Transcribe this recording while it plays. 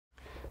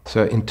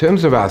So in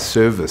terms of our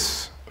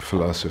service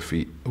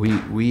philosophy,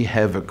 we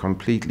have a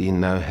completely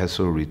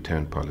no-hassle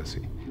return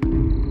policy.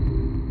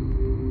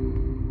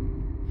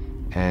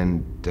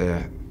 And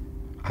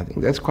I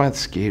think that's quite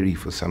scary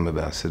for some of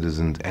our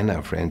citizens and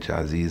our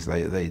franchisees.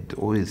 They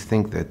always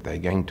think that they're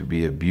going to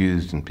be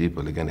abused and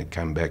people are going to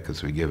come back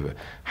because we give a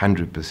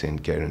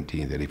 100%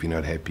 guarantee that if you're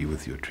not happy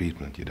with your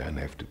treatment, you don't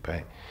have to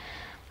pay.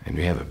 And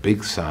we have a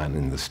big sign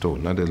in the store,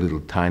 not a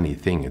little tiny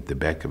thing at the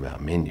back of our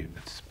menu.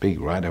 It's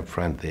big right up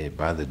front there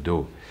by the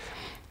door.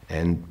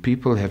 And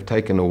people have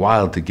taken a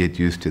while to get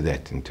used to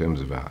that in terms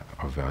of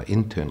our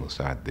internal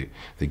side.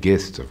 The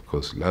guests, of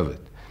course, love it.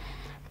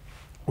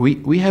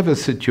 We have a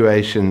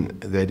situation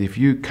that if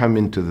you come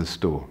into the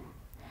store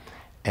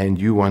and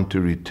you want to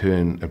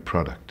return a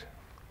product,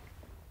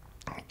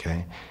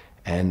 okay,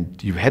 and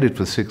you've had it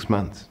for 6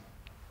 months,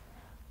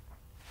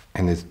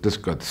 and it's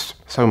just got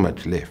so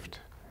much left,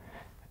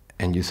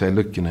 and you say,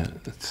 look,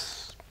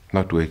 it's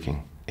not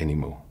working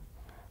anymore.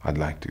 I'd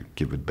like to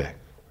give it back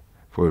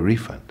for a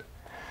refund.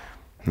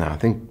 Now, I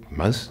think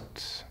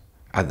most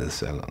other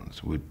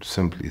salons would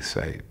simply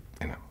say,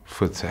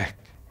 footsack,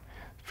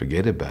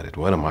 forget about it.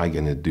 What am I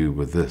going to do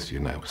with this?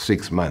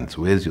 6 months,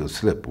 where's your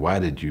slip? Why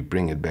did you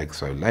bring it back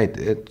so late,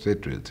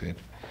 etc., etc.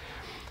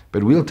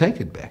 But we'll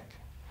take it back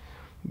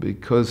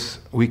because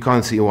we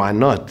can't see why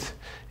not.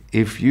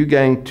 If you're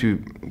going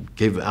to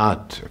give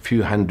out a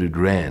few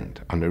R100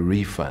 on a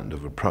refund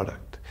of a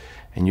product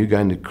and you're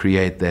going to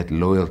create that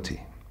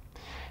loyalty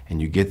and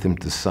you get them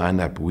to sign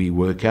up, we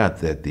work out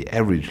that the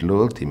average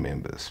loyalty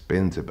member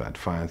spends about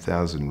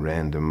 5,000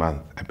 Rand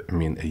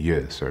a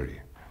year,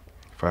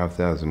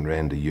 5,000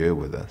 Rand a year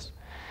with us.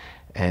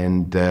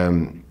 And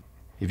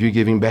if you're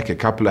giving back a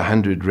couple of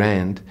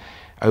R100,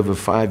 over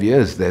 5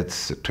 years,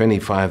 that's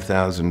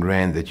 25,000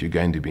 Rand that you're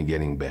going to be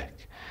getting back.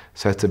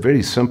 So it's a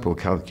very simple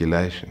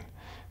calculation.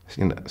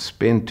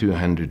 Spend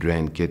 200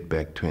 Rand, get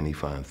back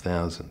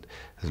 25,000,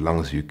 as long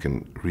as you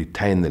can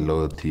retain the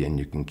loyalty and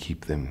you can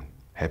keep them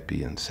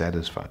happy and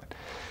satisfied.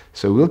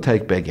 So we'll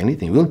take back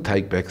anything. We'll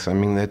take back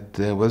something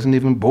that wasn't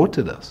even bought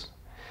at us.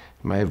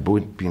 It may have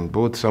been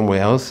bought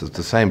somewhere else. It's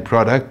the same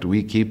product.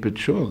 We keep it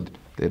short.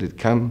 Let it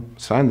come.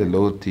 Sign the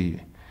loyalty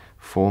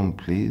form,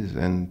 please,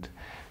 and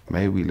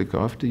may we look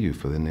after you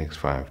for the next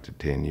 5 to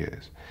 10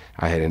 years.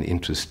 I had an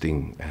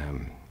interesting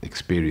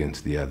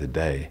experience the other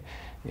day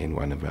in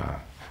one of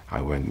our,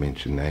 I won't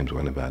mention names,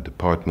 one of our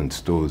department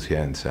stores here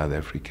in South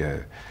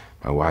Africa.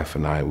 My wife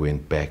and I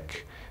went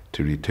back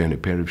to return a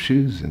pair of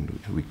shoes, and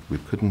we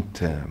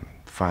couldn't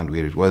find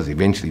where it was.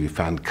 Eventually we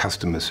found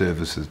customer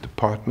services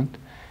department.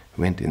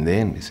 We went in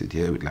there and we said,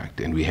 yeah, we'd like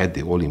to, and we had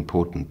the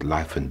all-important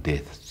life and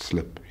death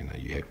slip.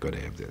 You have got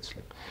to have that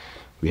slip.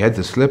 We had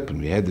the slip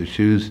and we had the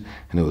shoes,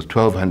 and it was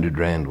 1,200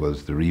 Rand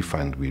was the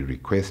refund we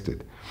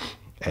requested.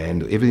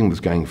 And everything was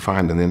going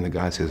fine, and then the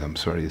guy says, I'm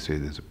sorry, sir,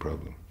 there's a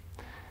problem.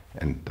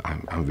 And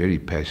I'm very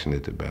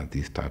passionate about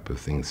these type of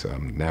things, so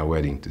I'm now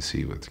waiting to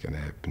see what's going to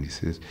happen. He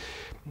says,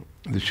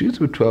 the shoes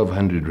were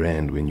 1,200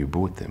 Rand when you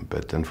bought them,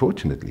 but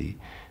unfortunately,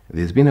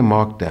 there's been a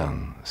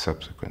markdown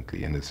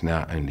subsequently, and it's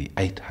now only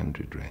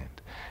 800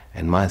 Rand.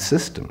 And my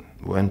system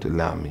won't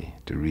allow me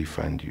to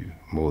refund you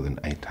more than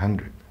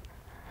 800.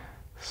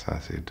 So I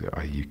said,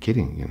 are you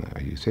kidding?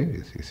 Are you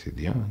serious? He said,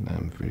 yeah, no,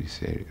 I'm very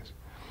serious.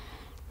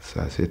 So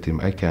I said to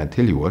him, okay, I'll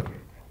tell you what,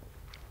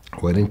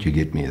 why don't you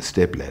get me a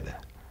stepladder?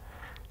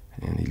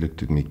 And he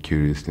looked at me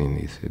curiously and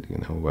he said,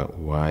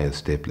 why a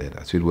stepladder?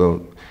 I said,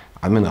 well,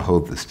 I'm going to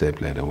hold the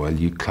stepladder while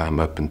you climb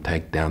up and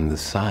take down the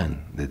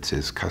sign that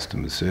says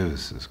customer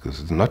services,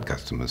 because it's not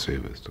customer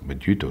service,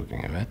 what you're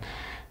talking about.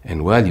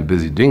 And while you're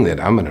busy doing that,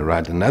 I'm going to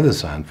write another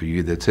sign for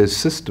you that says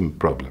system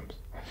problems.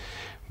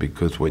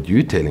 Because what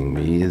you're telling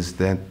me is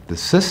that the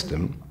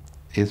system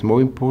is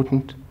more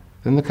important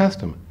than the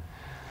customer.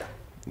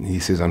 He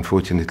says,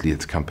 unfortunately,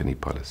 it's company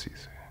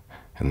policies.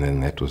 And then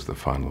that was the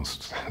final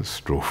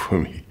straw for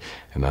me.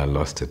 And I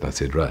lost it. And I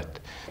said, right,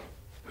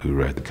 who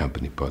wrote the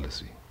company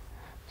policy?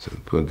 So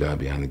the poor guy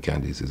behind the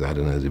counter, he says, I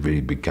don't know, it's a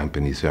very big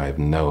company, so I have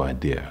no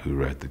idea who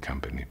wrote the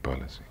company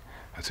policy.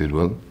 I said,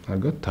 well,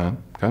 I've got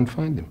time, go and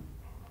find him,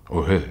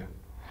 or her.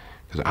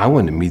 Because I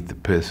want to meet the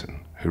person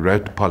who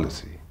wrote the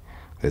policy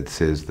that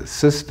says the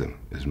system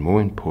is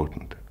more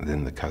important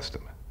than the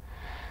customer.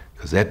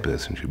 Because that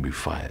person should be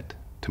fired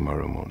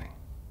tomorrow morning.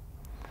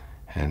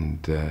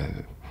 And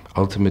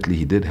ultimately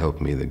he did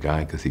help me, the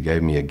guy, because he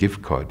gave me a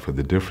gift card for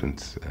the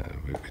difference,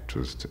 which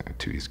was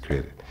to his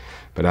credit.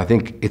 But I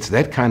think it's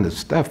that kind of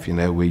stuff,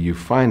 where you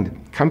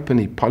find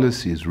company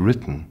policies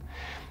written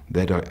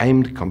that are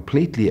aimed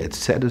completely at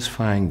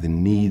satisfying the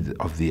need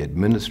of the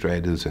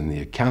administrators and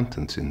the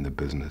accountants in the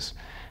business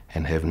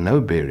and have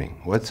no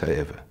bearing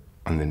whatsoever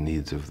on the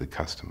needs of the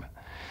customer.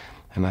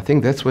 And I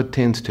think that's what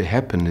tends to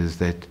happen, is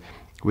that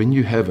when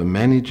you have a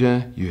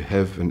manager, you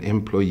have an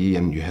employee,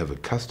 and you have a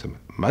customer,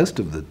 most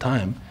of the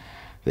time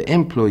the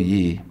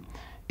employee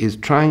is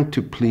trying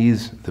to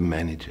please the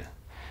manager.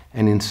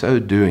 And in so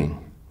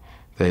doing,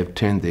 they have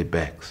turned their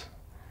backs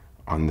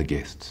on the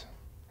guests.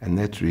 And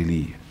that's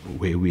really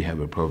where we have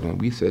a problem.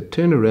 We said,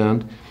 turn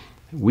around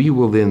We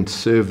will then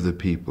serve the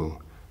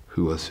people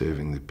who are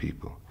serving the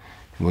people.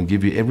 And we'll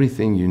give you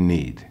everything you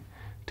need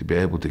to be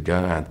able to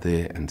go out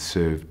there and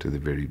serve to the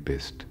very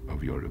best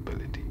of your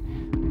ability.